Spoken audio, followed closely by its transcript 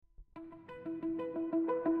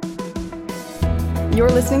You're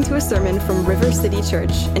listening to a sermon from River City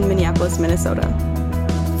Church in Minneapolis, Minnesota.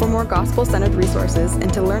 For more gospel-centered resources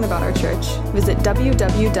and to learn about our church, visit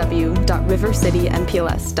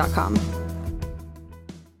www.rivercitynpls.com.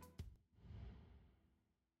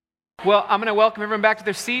 Well, I'm going to welcome everyone back to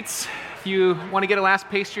their seats. If you want to get a last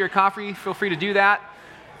pastry or coffee, feel free to do that.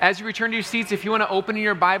 As you return to your seats, if you want to open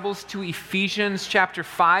your Bibles to Ephesians chapter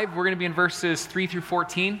 5, we're going to be in verses 3 through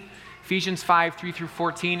 14. Ephesians 5, 3 through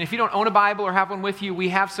 14. If you don't own a Bible or have one with you, we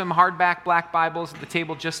have some hardback black Bibles at the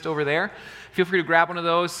table just over there. Feel free to grab one of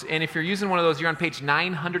those. And if you're using one of those, you're on page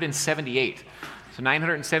 978. So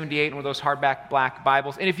 978, one of those hardback black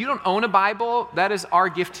Bibles. And if you don't own a Bible, that is our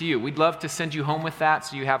gift to you. We'd love to send you home with that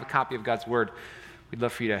so you have a copy of God's Word. We'd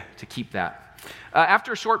love for you to keep that.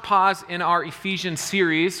 After a short pause in our Ephesians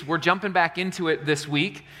series, we're jumping back into it this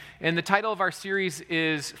week. And the title of our series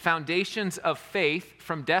is Foundations of Faith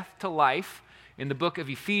from Death to Life in the book of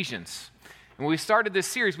Ephesians. And when we started this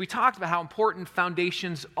series, we talked about how important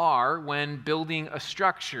foundations are when building a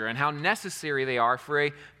structure and how necessary they are for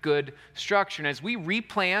a good structure. And as we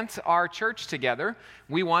replant our church together,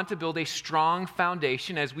 we want to build a strong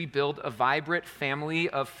foundation as we build a vibrant family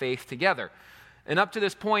of faith together. And up to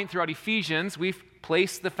this point throughout Ephesians, we've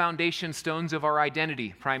placed the foundation stones of our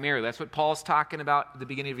identity primarily. That's what Paul's talking about at the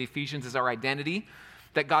beginning of Ephesians is our identity,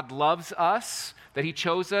 that God loves us, that he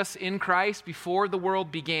chose us in Christ before the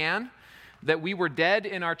world began, that we were dead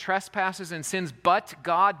in our trespasses and sins, but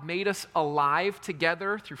God made us alive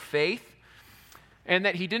together through faith, and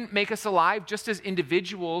that he didn't make us alive just as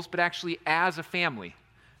individuals, but actually as a family.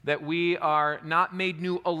 That we are not made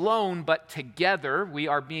new alone, but together we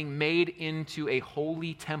are being made into a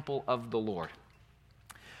holy temple of the Lord.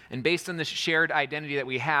 And based on this shared identity that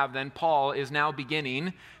we have, then Paul is now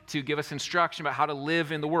beginning to give us instruction about how to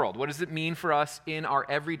live in the world. What does it mean for us in our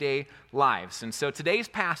everyday lives? And so today's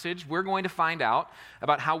passage, we're going to find out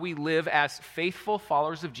about how we live as faithful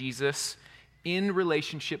followers of Jesus in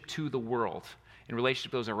relationship to the world, in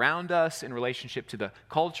relationship to those around us, in relationship to the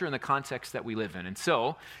culture and the context that we live in. And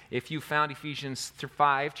so, if you found Ephesians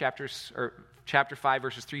 5, chapter 5,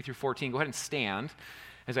 verses 3 through 14, go ahead and stand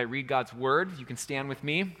as I read God's word. You can stand with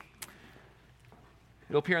me.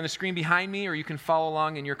 It'll appear on the screen behind me, or you can follow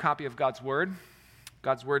along in your copy of God's word.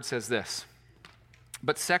 God's word says this: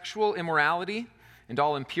 "But sexual immorality and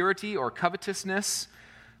all impurity or covetousness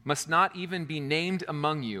must not even be named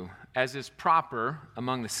among you, as is proper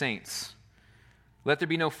among the saints. Let there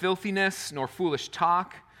be no filthiness, nor foolish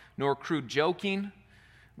talk, nor crude joking,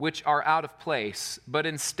 which are out of place, but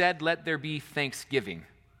instead let there be thanksgiving.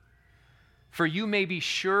 For you may be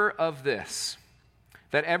sure of this,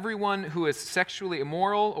 that everyone who is sexually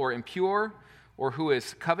immoral or impure, or who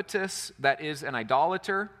is covetous, that is, an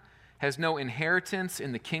idolater, has no inheritance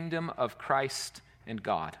in the kingdom of Christ and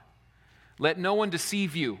God. Let no one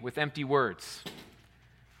deceive you with empty words.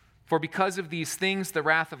 For because of these things, the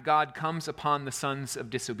wrath of God comes upon the sons of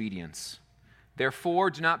disobedience. Therefore,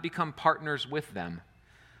 do not become partners with them.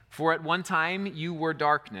 For at one time you were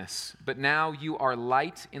darkness, but now you are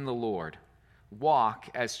light in the Lord. Walk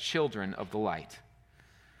as children of the light.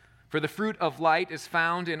 For the fruit of light is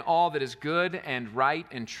found in all that is good and right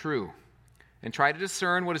and true. And try to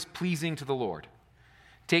discern what is pleasing to the Lord.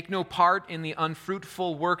 Take no part in the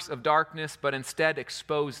unfruitful works of darkness, but instead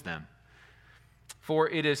expose them. For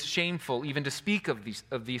it is shameful even to speak of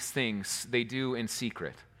these things they do in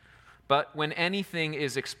secret. But when anything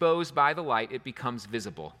is exposed by the light, it becomes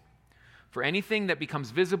visible. For anything that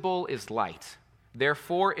becomes visible is light.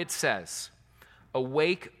 Therefore it says,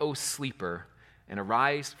 'Awake, O sleeper, and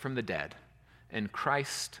arise from the dead, and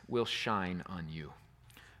Christ will shine on you.'"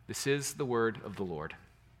 This is the word of the Lord.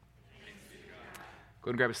 Go ahead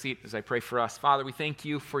and grab a seat as I pray for us. Father, we thank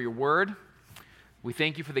you for your word. We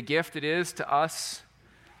thank you for the gift it is to us,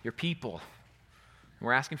 your people. And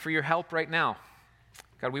we're asking for your help right now.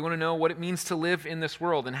 God, we want to know what it means to live in this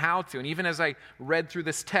world and how to. And even as I read through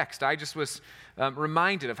this text, I just was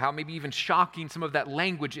reminded of how maybe even shocking some of that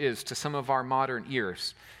language is to some of our modern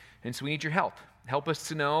ears. And so we need your help. Help us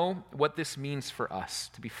to know what this means for us,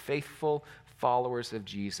 to be faithful followers of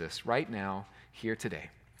Jesus right now, here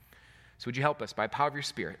today. So would you help us by the power of your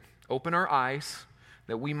Spirit? Open our eyes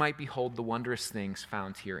that we might behold the wondrous things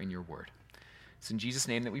found here in your word. It's in Jesus'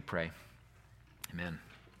 name that we pray. Amen.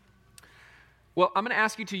 Well, I'm going to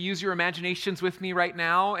ask you to use your imaginations with me right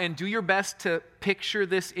now and do your best to picture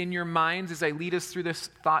this in your minds as I lead us through this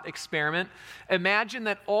thought experiment. Imagine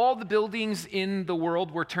that all the buildings in the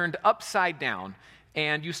world were turned upside down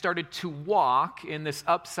and you started to walk in this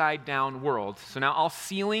upside down world. So now all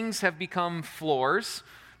ceilings have become floors.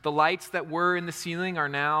 The lights that were in the ceiling are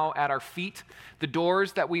now at our feet. The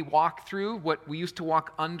doors that we walk through, what we used to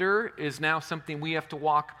walk under, is now something we have to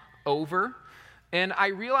walk over. And I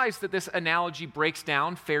realize that this analogy breaks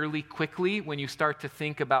down fairly quickly when you start to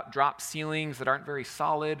think about drop ceilings that aren't very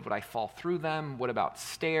solid. Would I fall through them? What about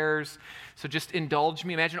stairs? So just indulge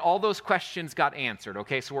me. Imagine all those questions got answered,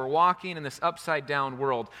 okay? So we're walking in this upside down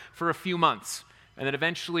world for a few months, and then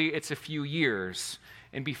eventually it's a few years.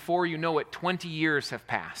 And before you know it, 20 years have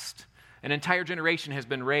passed. An entire generation has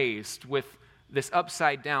been raised with this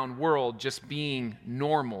upside down world just being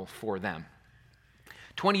normal for them.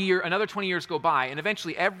 Another 20 years go by, and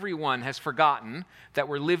eventually everyone has forgotten that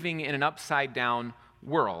we're living in an upside-down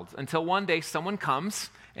world until one day someone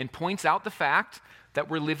comes and points out the fact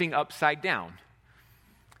that we're living upside down.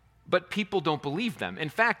 But people don't believe them. In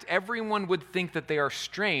fact, everyone would think that they are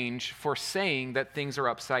strange for saying that things are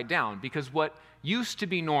upside down, because what used to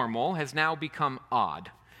be normal has now become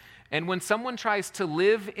odd. And when someone tries to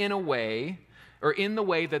live in a way, or in the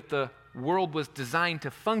way that the world was designed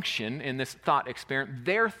to function in this thought experiment,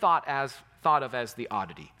 they're thought of as the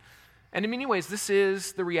oddity. And in many ways, this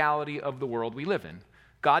is the reality of the world we live in.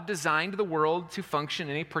 God designed the world to function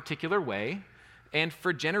in a particular way, and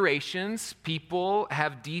for generations, people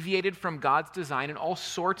have deviated from God's design in all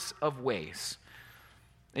sorts of ways.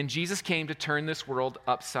 And Jesus came to turn this world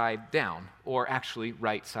upside down, or actually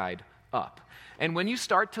right side up. And when you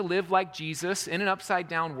start to live like Jesus in an upside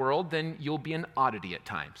down world, then you'll be an oddity at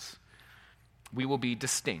times. We will be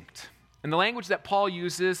distinct. And the language that Paul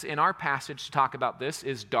uses in our passage to talk about this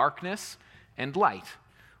is darkness and light.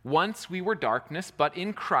 Once we were darkness, but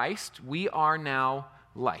in Christ we are now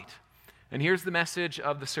light. And here's the message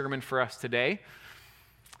of the sermon for us today: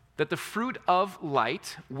 that the fruit of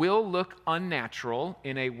light will look unnatural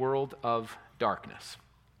in a world of darkness.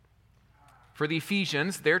 For the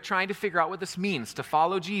Ephesians, they're trying to figure out what this means to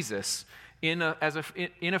follow Jesus in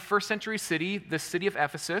a first century city, the city of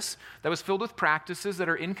Ephesus, that was filled with practices that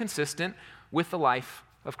are inconsistent with the life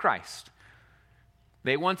of Christ.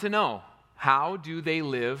 They want to know, how do they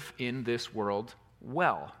live in this world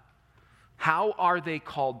well? How are they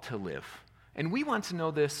called to live? And we want to know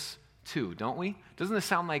this too, don't we? Doesn't this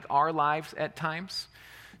sound like our lives at times?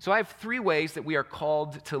 So I have 3 ways that we are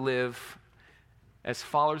called to live as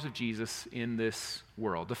followers of Jesus in this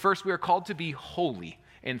world. The first, we are called to be holy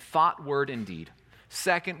in thought, word, and deed.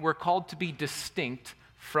 Second, we're called to be distinct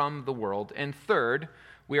from the world. And third,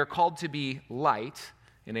 we are called to be light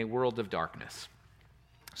in a world of darkness.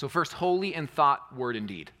 So first, holy in thought, word, and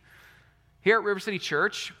deed. Here at River City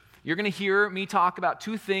Church, you're going to hear me talk about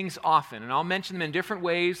 2 things often, and I'll mention them in different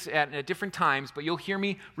ways at different times, but you'll hear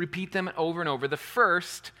me repeat them over and over. The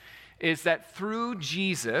first is that through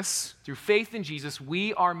Jesus, through faith in Jesus,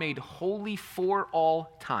 we are made holy for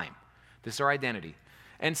all time. This is our identity.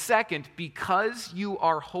 And second, because you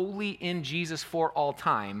are holy in Jesus for all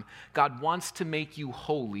time, God wants to make you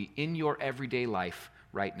holy in your everyday life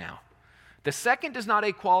right now. The second is not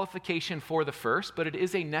a qualification for the first, but it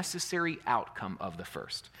is a necessary outcome of the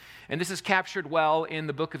first. And this is captured well in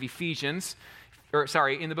the book of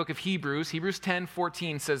in the book of Hebrews. Hebrews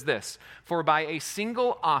 10:14 says this: "For by a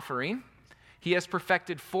single offering he has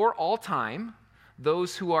perfected for all time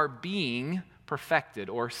those who are being perfected,"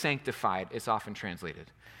 or sanctified, it's often translated.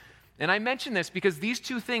 And I mention this because these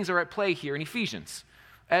 2 things are at play here in Ephesians.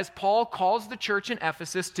 As Paul calls the church in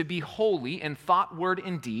Ephesus to be holy in thought, word,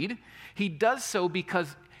 and deed, he does so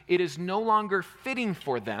because it is no longer fitting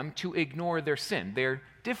for them to ignore their sin. They're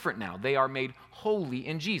different now. They are made holy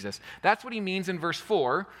in Jesus. That's what he means in verse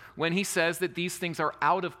 4 when he says that these things are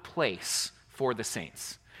out of place for the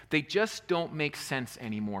saints. They just don't make sense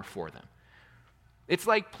anymore for them. It's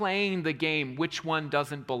like playing the game, which one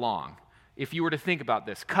doesn't belong. If you were to think about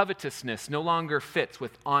this, covetousness no longer fits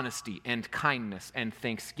with honesty and kindness and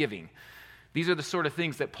thanksgiving. These are the sort of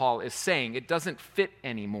things that Paul is saying. It doesn't fit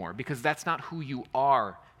anymore because that's not who you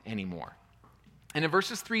are anymore. And in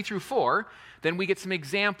verses 3 through 4, then we get some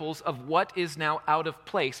examples of what is now out of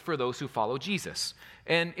place for those who follow Jesus.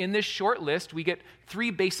 And in this short list, we get 3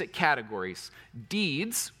 basic categories: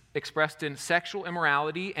 deeds, expressed in sexual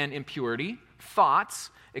immorality and impurity; thoughts,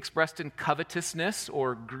 expressed in covetousness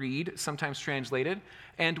or greed, sometimes translated;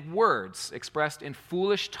 and words, expressed in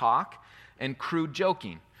foolish talk and crude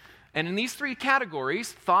joking. And in these 3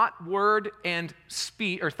 categories, thought, word, and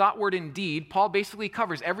speech, or thought, word, and deed, Paul basically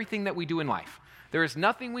covers everything that we do in life. There is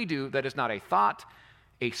nothing we do that is not a thought,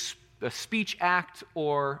 a speech act,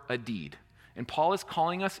 or a deed. And Paul is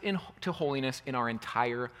calling us to holiness in our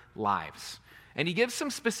entire lives. And he gives some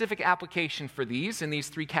specific application for these in these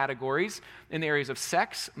 3 categories in the areas of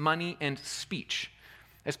sex, money, and speech.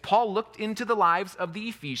 As Paul looked into the lives of the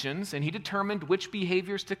Ephesians and he determined which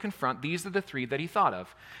behaviors to confront, these are the three that he thought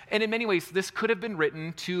of. And in many ways, this could have been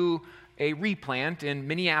written to a replant in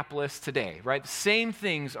Minneapolis today, right? The same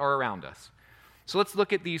things are around us. So let's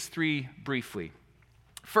look at these three briefly.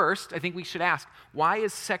 First, I think we should ask, why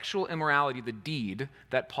is sexual immorality the deed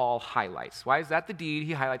that Paul highlights? Why is that the deed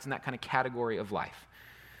he highlights in that kind of category of life?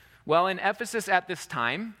 Well, in Ephesus at this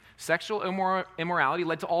time, sexual immorality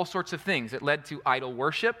led to all sorts of things. It led to idol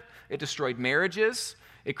worship. It destroyed marriages.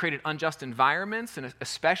 It created unjust environments, and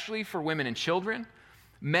especially for women and children.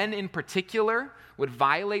 Men in particular would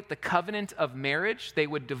violate the covenant of marriage. They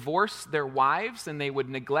would divorce their wives, and they would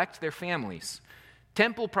neglect their families.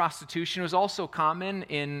 Temple prostitution was also common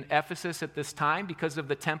in Ephesus at this time because of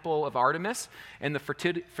the temple of Artemis and the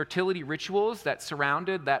fertility rituals that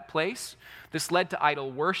surrounded that place. This led to idol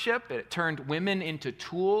worship. It turned women into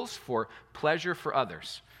tools for pleasure for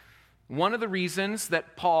others. One of the reasons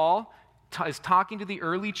that Paul is talking to the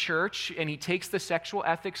early church and he takes the sexual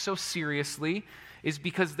ethics so seriously is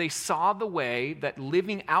because they saw the way that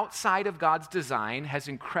living outside of God's design has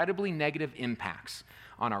incredibly negative impacts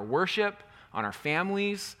on our worship, on our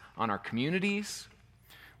families, on our communities,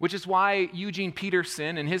 which is why Eugene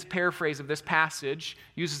Peterson, in his paraphrase of this passage,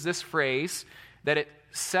 uses this phrase that it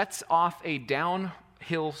sets off a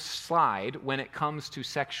downhill slide when it comes to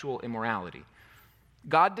sexual immorality.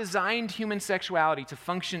 God designed human sexuality to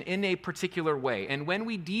function in a particular way, and when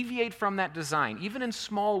we deviate from that design, even in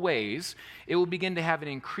small ways, it will begin to have an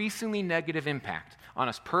increasingly negative impact on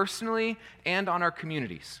us personally and on our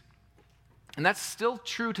communities. And that's still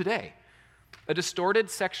true today. A distorted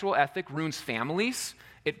sexual ethic ruins families,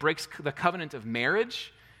 it breaks the covenant of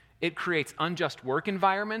marriage, it creates unjust work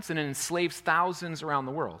environments, and it enslaves thousands around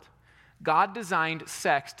the world. God designed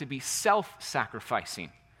sex to be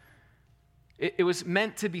self-sacrificing. It was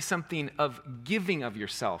meant to be something of giving of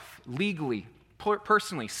yourself, legally,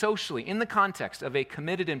 personally, socially, in the context of a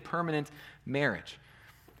committed and permanent marriage.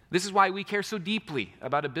 This is why we care so deeply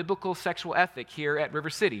about a biblical sexual ethic here at River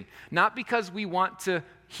City. Not because we want to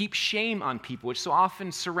heap shame on people, which so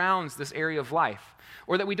often surrounds this area of life,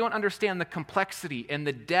 or that we don't understand the complexity and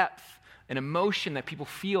the depth and emotion that people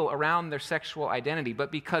feel around their sexual identity,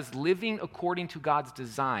 but because living according to God's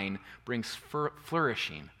design brings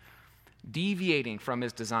flourishing. Deviating from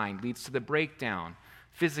his design leads to the breakdown,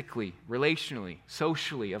 physically, relationally,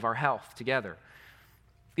 socially, of our health together.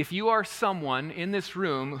 If you are someone in this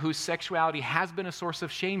room whose sexuality has been a source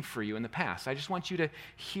of shame for you in the past, I just want you to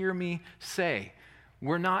hear me say,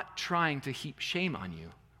 we're not trying to heap shame on you.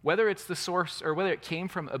 Whether it's the source or whether it came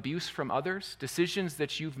from abuse from others, decisions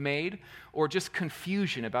that you've made, or just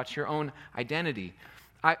confusion about your own identity,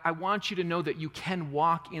 I want you to know that you can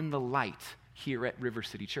walk in the light here at River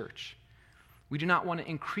City Church. We do not want to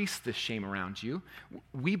increase this shame around you.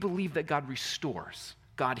 We believe that God restores,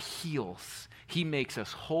 God heals. He makes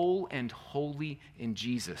us whole and holy in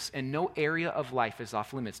Jesus, and no area of life is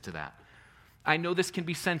off limits to that. I know this can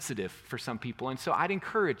be sensitive for some people, and so I'd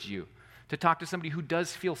encourage you to talk to somebody who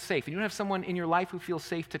does feel safe. And you don't have someone in your life who feels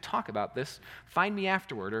safe to talk about this, find me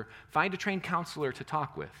afterward, or find a trained counselor to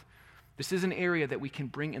talk with. This is an area that we can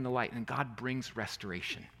bring in the light, and God brings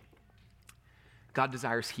restoration. God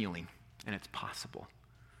desires healing, and it's possible.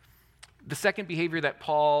 The second behavior that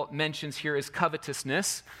Paul mentions here is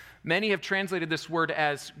covetousness. Many have translated this word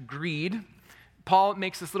as greed. Paul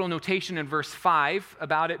makes this little notation in verse 5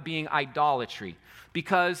 about it being idolatry,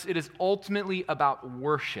 because it is ultimately about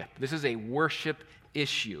worship. This is a worship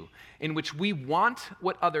issue in which we want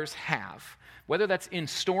what others have, whether that's in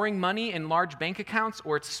storing money in large bank accounts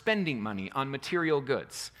or it's spending money on material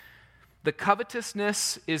goods. The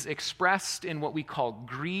covetousness is expressed in what we call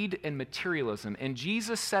greed and materialism. And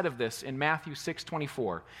Jesus said of this in Matthew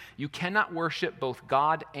 6:24, you cannot worship both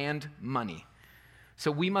God and money.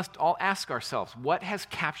 So we must all ask ourselves, what has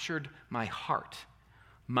captured my heart?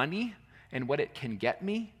 Money and what it can get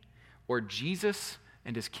me, or Jesus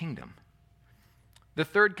and his kingdom? The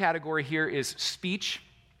third category here is speech.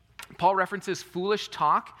 Paul references foolish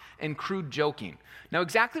talk and crude joking. Now,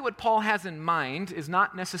 exactly what Paul has in mind is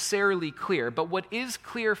not necessarily clear, but what is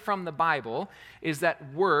clear from the Bible is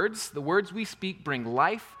that words, the words we speak, bring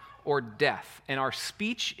life or death, and our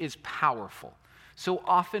speech is powerful, so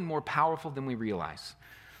often more powerful than we realize.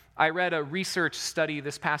 I read a research study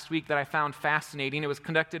this past week that I found fascinating. It was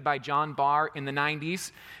conducted by John Barr in the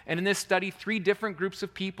 90s, and in this study, 3 different groups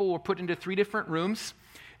of people were put into 3 different rooms,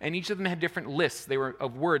 and each of them had different lists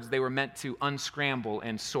of words they were meant to unscramble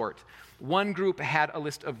and sort. One group had a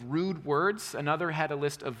list of rude words, another had a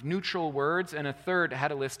list of neutral words, and a third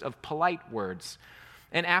had a list of polite words.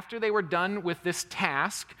 And after they were done with this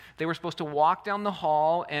task, they were supposed to walk down the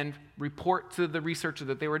hall and report to the researcher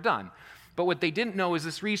that they were done. But what they didn't know is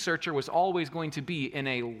this researcher was always going to be in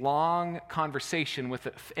a long conversation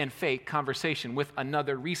and fake conversation with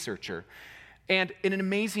another researcher. And an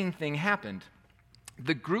amazing thing happened.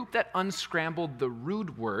 The group that unscrambled the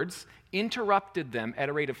rude words interrupted them at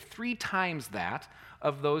a rate of 3 times that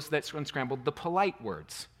of those that unscrambled the polite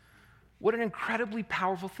words. What an incredibly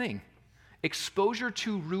powerful thing. Exposure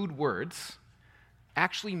to rude words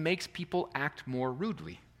actually makes people act more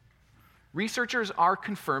rudely. Researchers are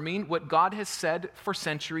confirming what God has said for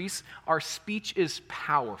centuries: our speech is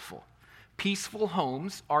powerful. Peaceful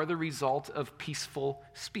homes are the result of peaceful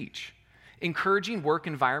speech. Encouraging work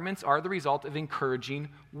environments are the result of encouraging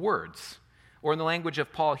words. Or in the language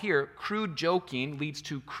of Paul here, crude joking leads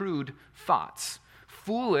to crude thoughts.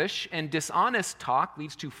 Foolish and dishonest talk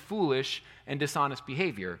leads to foolish and dishonest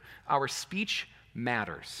behavior. Our speech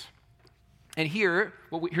matters. And here's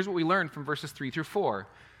what we learn from verses 3 through 4.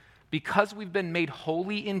 Because we've been made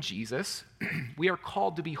holy in Jesus, we are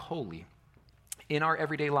called to be holy in our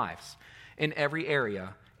everyday lives, in every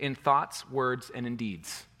area, in thoughts, words, and in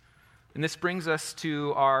deeds. And this brings us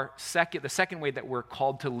to the second way that we're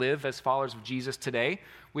called to live as followers of Jesus today.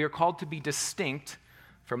 We are called to be distinct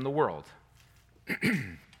from the world.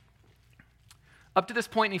 Up to this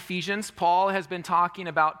point in Ephesians, Paul has been talking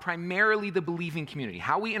about primarily the believing community,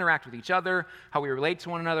 how we interact with each other, how we relate to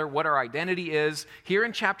one another, what our identity is. Here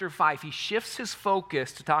in chapter 5, he shifts his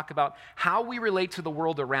focus to talk about how we relate to the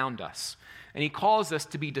world around us. And he calls us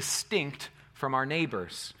to be distinct from our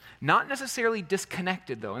neighbors. Not necessarily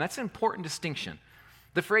disconnected, though, and that's an important distinction.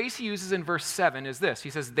 The phrase he uses in verse 7 is this. He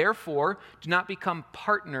says, "Therefore, do not become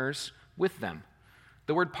partners with them."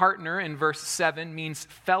 The word partner in verse 7 means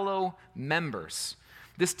fellow members.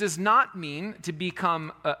 This does not mean to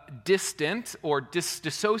become distant or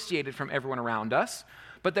dissociated from everyone around us,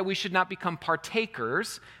 but that we should not become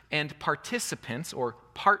partakers and participants or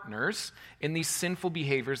partners in these sinful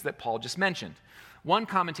behaviors that Paul just mentioned. One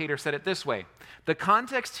commentator said it this way: the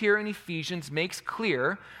context here in Ephesians makes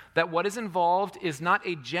clear that what is involved is not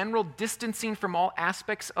a general distancing from all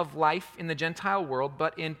aspects of life in the Gentile world,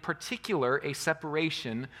 but in particular a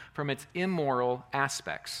separation from its immoral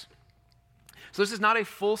aspects. So this is not a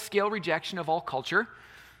full-scale rejection of all culture.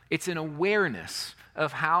 It's an awareness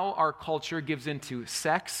of how our culture gives into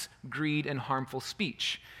sex, greed, and harmful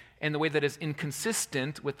speech, and the way that is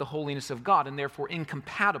inconsistent with the holiness of God and therefore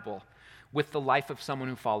incompatible with the life of someone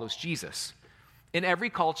who follows Jesus. In every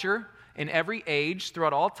culture, in every age,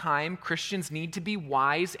 throughout all time, Christians need to be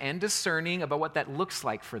wise and discerning about what that looks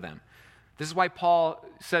like for them. This is why Paul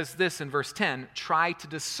says this in verse 10, try to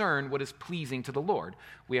discern what is pleasing to the Lord.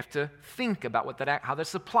 We have to think about how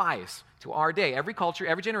this applies to our day. Every culture,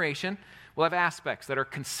 every generation will have aspects that are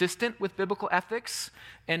consistent with biblical ethics,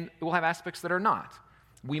 and will have aspects that are not.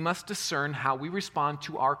 We must discern how we respond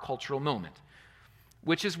to our cultural moment,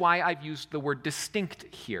 which is why I've used the word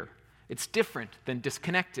distinct here. It's different than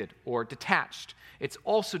disconnected or detached. It's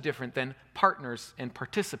also different than partners and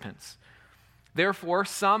participants. Therefore,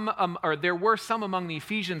 there were some among the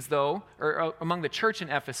Ephesians, though, or among the church in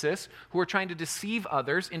Ephesus, who were trying to deceive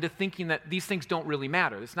others into thinking that these things don't really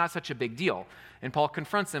matter. It's not such a big deal. And Paul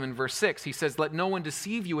confronts them in verse 6. He says, "Let no one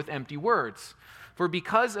deceive you with empty words. For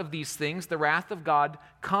because of these things, the wrath of God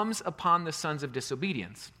comes upon the sons of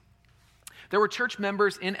disobedience." There were church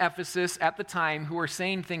members in Ephesus at the time who were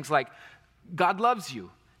saying things like, God loves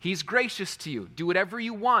you. He's gracious to you. Do whatever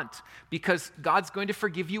you want because God's going to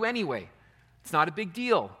forgive you anyway. It's not a big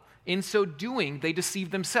deal. In so doing, they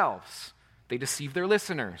deceive themselves. They deceive their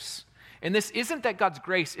listeners. And this isn't that God's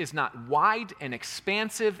grace is not wide and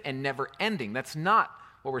expansive and never ending. That's not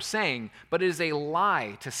what we're saying, but it is a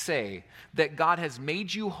lie to say that God has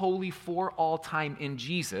made you holy for all time in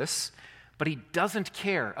Jesus, but he doesn't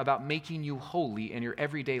care about making you holy in your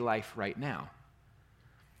everyday life right now.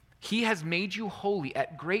 He has made you holy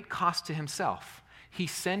at great cost to himself. He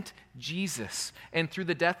sent Jesus, and through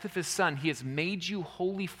the death of his son, he has made you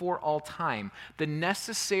holy for all time. The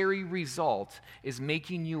necessary result is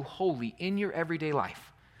making you holy in your everyday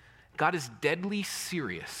life. God is deadly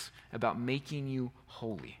serious about making you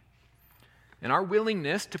holy. And our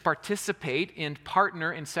willingness to participate and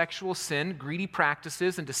partner in sexual sin, greedy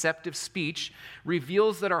practices, and deceptive speech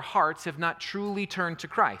reveals that our hearts have not truly turned to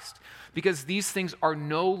Christ, because these things are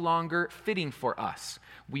no longer fitting for us.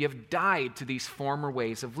 We have died to these former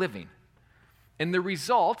ways of living. And the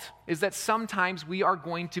result is that sometimes we are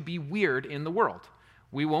going to be weird in the world.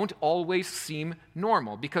 We won't always seem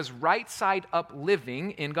normal because right side up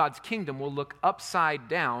living in God's kingdom will look upside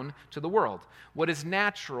down to the world. What is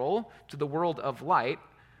natural to the world of light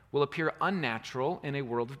will appear unnatural in a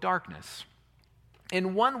world of darkness.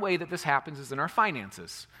 And one way that this happens is in our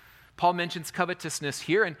finances. Paul mentions covetousness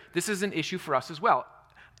here, and this is an issue for us as well.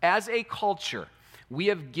 As a culture, we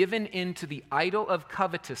have given in to the idol of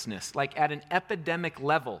covetousness, like at an epidemic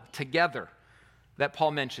level together, that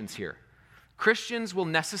Paul mentions here. Christians will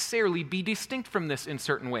necessarily be distinct from this in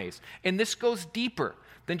certain ways. And this goes deeper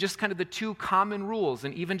than just kind of the two common rules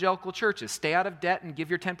in evangelical churches. Stay out of debt and give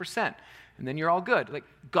your 10%, and then you're all good. Like,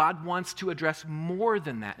 God wants to address more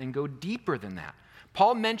than that and go deeper than that.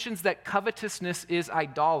 Paul mentions that covetousness is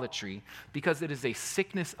idolatry because it is a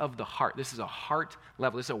sickness of the heart. This is a heart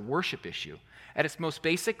level. This is a worship issue. At its most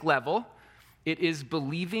basic level, it is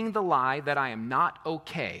believing the lie that I am not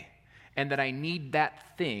okay and that I need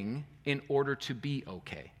that thing in order to be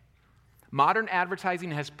okay. Modern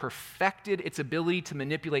advertising has perfected its ability to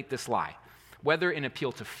manipulate this lie, whether an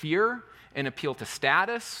appeal to fear, an appeal to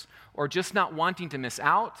status, or just not wanting to miss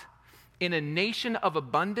out. In a nation of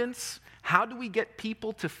abundance, how do we get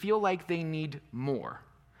people to feel like they need more?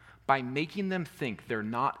 By making them think they're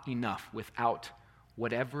not enough without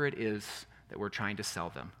whatever it is that we're trying to sell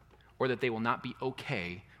them, or that they will not be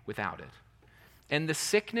okay without it. And the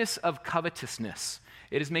sickness of covetousness,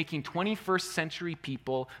 it is making 21st century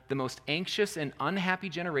people the most anxious and unhappy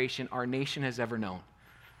generation our nation has ever known.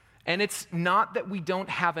 And it's not that we don't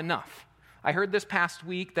have enough. I heard this past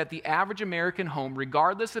week that the average American home,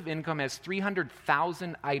 regardless of income, has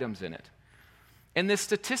 300,000 items in it. And the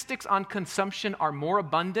statistics on consumption are more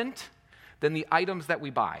abundant than the items that we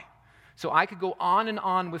buy. So I could go on and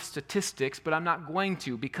on with statistics, but I'm not going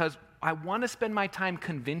to because I want to spend my time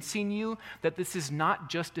convincing you that this is not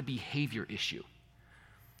just a behavior issue.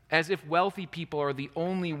 As if wealthy people are the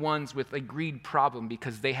only ones with a greed problem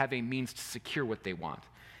because they have a means to secure what they want.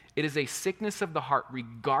 It is a sickness of the heart,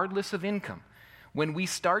 regardless of income. When we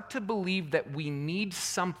start to believe that we need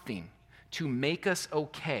something to make us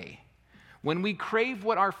okay, when we crave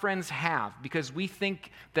what our friends have because we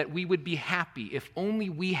think that we would be happy if only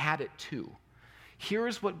we had it too,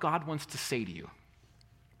 here's what God wants to say to you.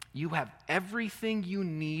 You have everything you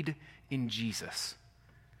need in Jesus.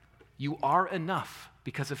 You are enough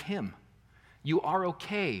because of Him. You are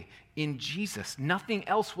okay in Jesus. Nothing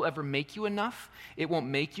else will ever make you enough. It won't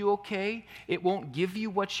make you okay. It won't give you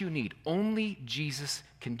what you need. Only Jesus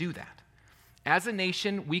can do that. As a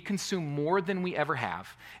nation, we consume more than we ever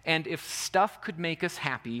have. And if stuff could make us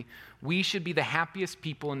happy, we should be the happiest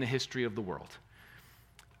people in the history of the world.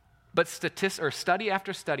 But study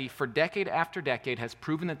after study for decade after decade has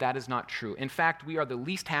proven that that is not true. In fact, we are the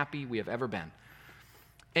least happy we have ever been.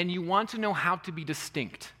 And you want to know how to be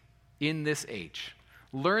distinct in this age.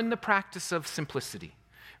 Learn the practice of simplicity.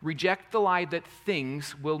 Reject the lie that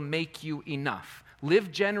things will make you enough.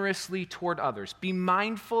 Live generously toward others. Be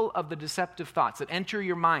mindful of the deceptive thoughts that enter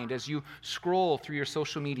your mind as you scroll through your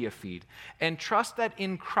social media feed. And trust that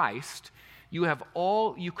in Christ, you have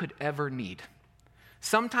all you could ever need.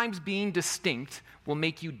 Sometimes being distinct will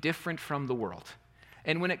make you different from the world.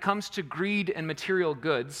 And when it comes to greed and material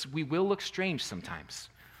goods, we will look strange sometimes.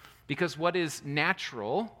 Because what is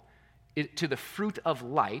natural to the fruit of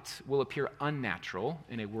light will appear unnatural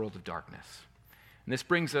in a world of darkness. And this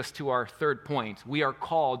brings us to our third point. We are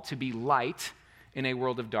called to be light in a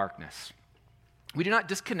world of darkness. We do not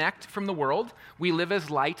disconnect from the world. We live as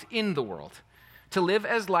light in the world. To live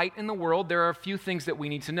as light in the world, there are a few things that we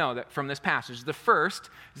need to know from this passage. The first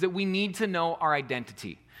is that we need to know our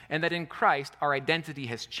identity, and that in Christ, our identity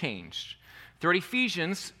has changed. Throughout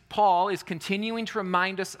Ephesians, Paul is continuing to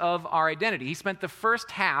remind us of our identity. He spent the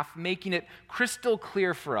first half making it crystal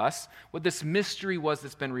clear for us what this mystery was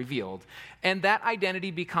that's been revealed. And that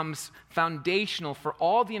identity becomes foundational for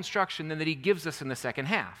all the instruction then that he gives us in the second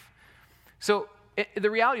half. So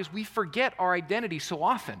the reality is we forget our identity so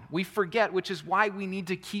often. We forget, which is why we need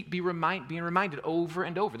to keep being reminded over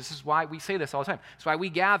and over. This is why we say this all the time. It's why we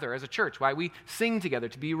gather as a church, why we sing together,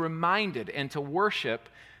 to be reminded and to worship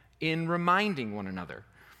in reminding one another.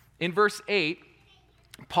 In verse 8,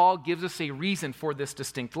 Paul gives us a reason for this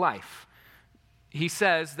distinct life. He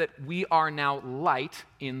says that we are now light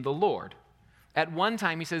in the Lord. At one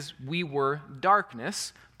time, he says, we were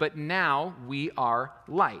darkness, but now we are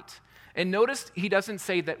light. And notice he doesn't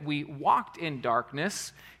say that we walked in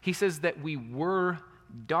darkness. He says that we were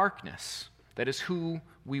darkness. That is who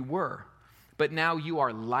we were. But now you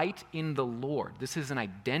are light in the Lord. This is an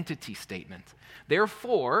identity statement.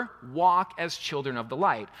 Therefore, walk as children of the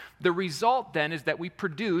light. The result then is that we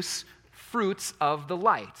produce fruits of the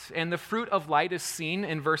light. And the fruit of light is seen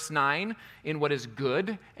in verse 9 in what is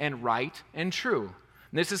good and right and true.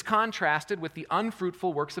 And this is contrasted with the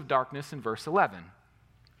unfruitful works of darkness in verse 11.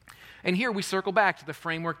 And here we circle back to the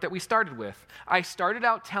framework that we started with. I started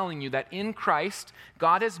out telling you that in Christ,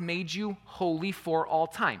 God has made you holy for all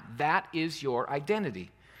time. That is your identity.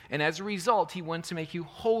 And as a result, he wants to make you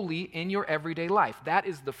holy in your everyday life. That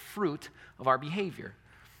is the fruit of our behavior.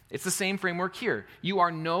 It's the same framework here. You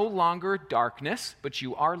are no longer darkness, but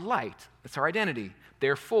you are light. That's our identity.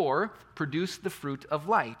 Therefore, produce the fruit of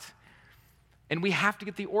light. And we have to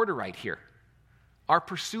get the order right here. Our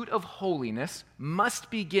pursuit of holiness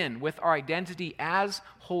must begin with our identity as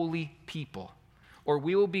holy people, or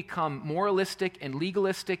we will become moralistic and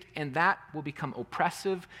legalistic, and that will become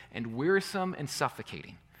oppressive and wearisome and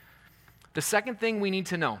suffocating. The second thing we need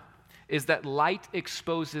to know is that light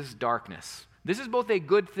exposes darkness. This is both a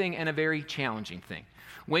good thing and a very challenging thing.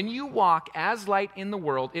 When you walk as light in the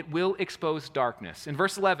world, it will expose darkness. In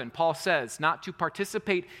verse 11, Paul says not to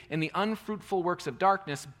participate in the unfruitful works of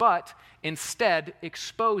darkness, but instead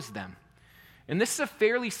expose them. And this is a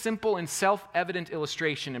fairly simple and self-evident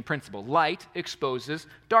illustration in principle. Light exposes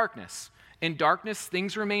darkness. In darkness,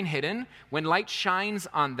 things remain hidden. When light shines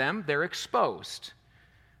on them, they're exposed.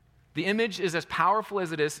 The image is as powerful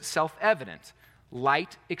as it is self-evident.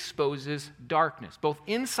 Light exposes darkness, both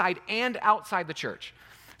inside and outside the church.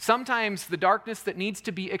 Sometimes the darkness that needs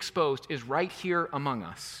to be exposed is right here among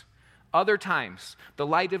us. Other times, the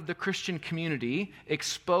light of the Christian community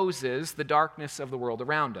exposes the darkness of the world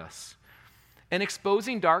around us. And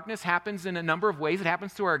exposing darkness happens in a number of ways. It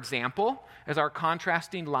happens through our example, as our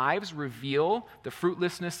contrasting lives reveal the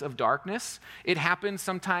fruitlessness of darkness. It happens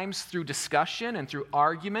sometimes through discussion and through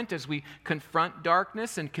argument as we confront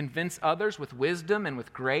darkness and convince others with wisdom and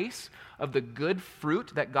with grace of the good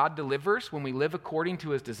fruit that God delivers when we live according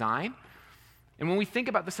to his design. And when we think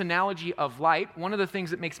about this analogy of light, one of the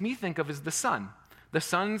things that makes me think of is the sun. The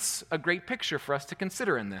sun's a great picture for us to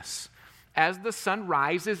consider in this. As the sun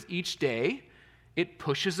rises each day, it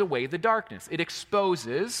pushes away the darkness. It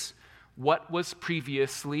exposes what was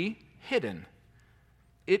previously hidden.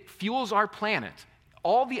 It fuels our planet.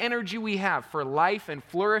 All the energy we have for life and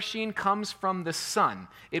flourishing comes from the sun.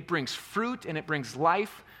 It brings fruit and it brings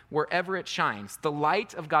life wherever it shines. The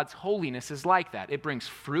light of God's holiness is like that. It brings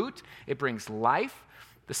fruit, it brings life.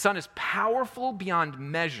 The sun is powerful beyond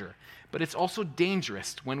measure, but it's also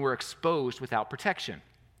dangerous when we're exposed without protection.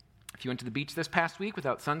 If you went to the beach this past week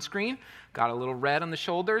without sunscreen, got a little red on the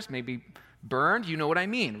shoulders, maybe burned, you know what I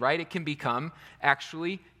mean, right? It can become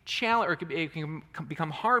actually it can become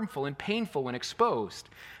harmful and painful when exposed.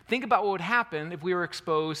 Think about what would happen if we were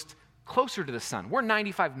exposed closer to the sun. We're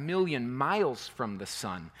 95 million miles from the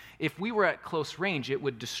sun. If we were at close range, it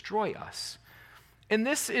would destroy us. And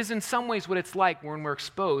this is in some ways what it's like when we're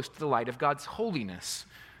exposed to the light of God's holiness.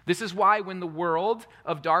 This is why when the world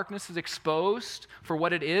of darkness is exposed for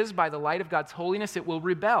what it is by the light of God's holiness, it will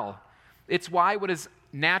rebel. It's why what is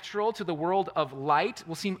natural to the world of light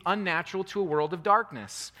will seem unnatural to a world of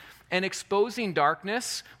darkness. And exposing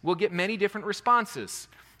darkness will get many different responses.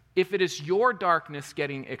 If it is your darkness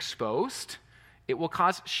getting exposed, it will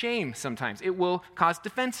cause shame sometimes. It will cause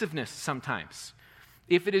defensiveness sometimes.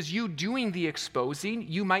 If it is you doing the exposing,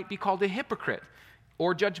 you might be called a hypocrite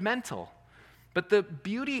or judgmental. But the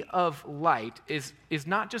beauty of light is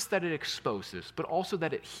not just that it exposes, but also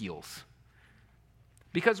that it heals.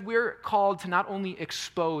 Because we're called to not only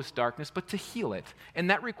expose darkness, but to heal it. And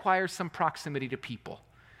that requires some proximity to people,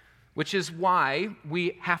 which is why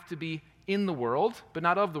we have to be in the world, but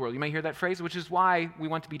not of the world. You may hear that phrase, which is why we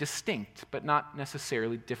want to be distinct, but not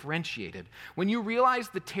necessarily differentiated. When you realize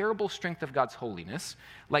the terrible strength of God's holiness,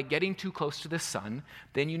 like getting too close to the sun,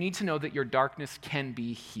 then you need to know that your darkness can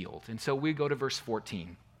be healed. And so we go to verse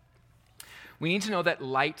 14. We need to know that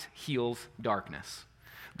light heals darkness.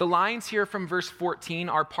 The lines here from verse 14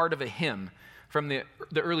 are part of a hymn from the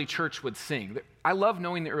early church would sing. I love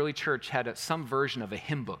knowing the early church had some version of a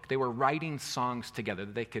hymn book. They were writing songs together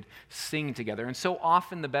that they could sing together. And so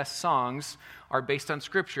often the best songs are based on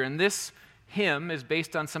Scripture. And this hymn is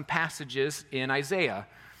based on some passages in Isaiah.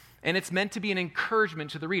 And it's meant to be an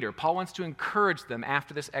encouragement to the reader. Paul wants to encourage them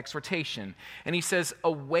after this exhortation. And he says,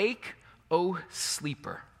 "Awake, O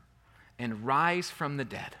sleeper, and rise from the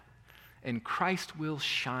dead, and Christ will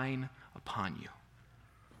shine upon you."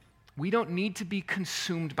 We don't need to be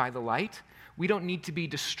consumed by the light. We don't need to be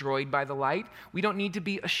destroyed by the light. We don't need to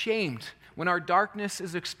be ashamed when our darkness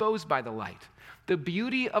is exposed by the light. The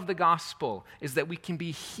beauty of the gospel is that we can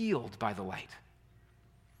be healed by the light.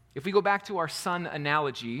 If we go back to our sun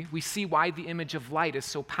analogy, we see why the image of light is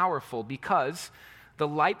so powerful, because The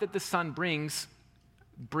light that the sun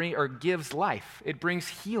gives life. It brings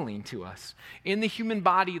healing to us. In the human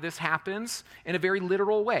body, this happens in a very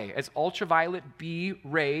literal way. As ultraviolet B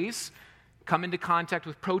rays come into contact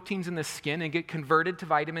with proteins in the skin and get converted to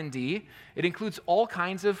vitamin D, it includes all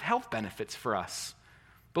kinds of health benefits for us,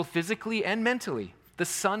 both physically and mentally. The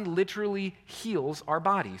sun literally heals our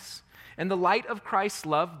bodies. And the light of Christ's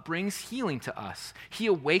love brings healing to us. He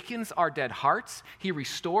awakens our dead hearts. He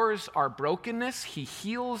restores our brokenness. He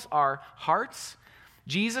heals our hearts.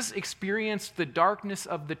 Jesus experienced the darkness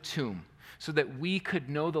of the tomb so that we could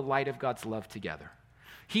know the light of God's love together.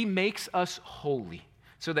 He makes us holy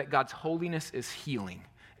so that God's holiness is healing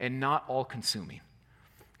and not all-consuming.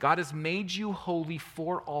 God has made you holy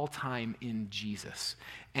for all time in Jesus,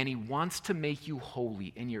 and he wants to make you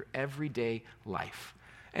holy in your everyday life.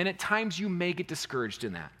 And at times you may get discouraged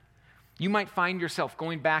in that. You might find yourself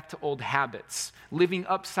going back to old habits, living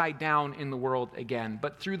upside down in the world again.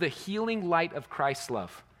 But through the healing light of Christ's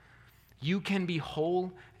love, you can be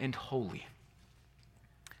whole and holy.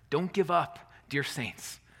 Don't give up, dear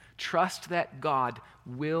saints. Trust that God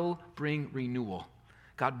will bring renewal.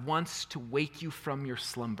 God wants to wake you from your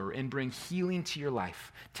slumber and bring healing to your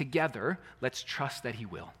life. Together, let's trust that he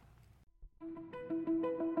will.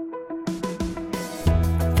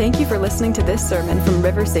 Thank you for listening to this sermon from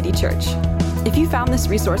River City Church. If you found this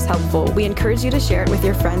resource helpful, we encourage you to share it with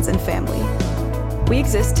your friends and family. We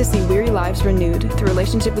exist to see weary lives renewed through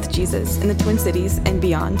relationship with Jesus in the Twin Cities and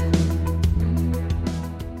beyond.